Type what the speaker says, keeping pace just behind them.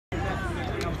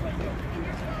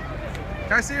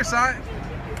Can I see your side?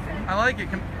 I like it.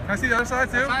 Can I see the other side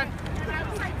too?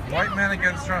 White man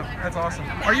against Trump. That's awesome.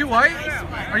 Are you white?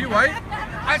 Are you white?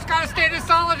 I just gotta stand in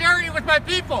solidarity with my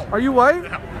people. Are you white?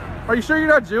 Are you sure you're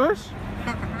not Jewish?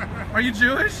 Are you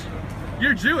Jewish?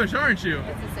 You're Jewish, aren't you?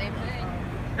 It's the same thing.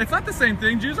 It's not the same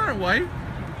thing. Jews aren't white.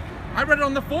 I read it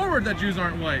on the forward that Jews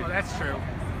aren't white. Well, that's true.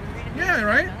 Yeah,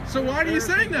 right? So why are you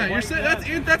saying that? You're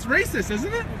saying that's racist,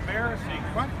 isn't it? Embarrassing.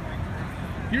 What?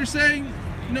 You're saying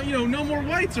no more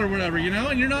whites or whatever,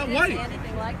 and you're not white. I didn't say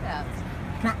anything like that.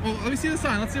 Well, let me see the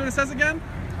sign. Let's see what it says again.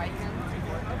 Right here.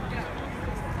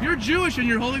 You're Jewish and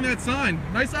you're holding that sign.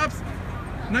 Nice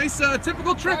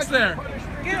typical tricks there.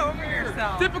 Get over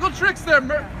yourself. Typical tricks there,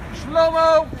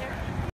 Shlomo.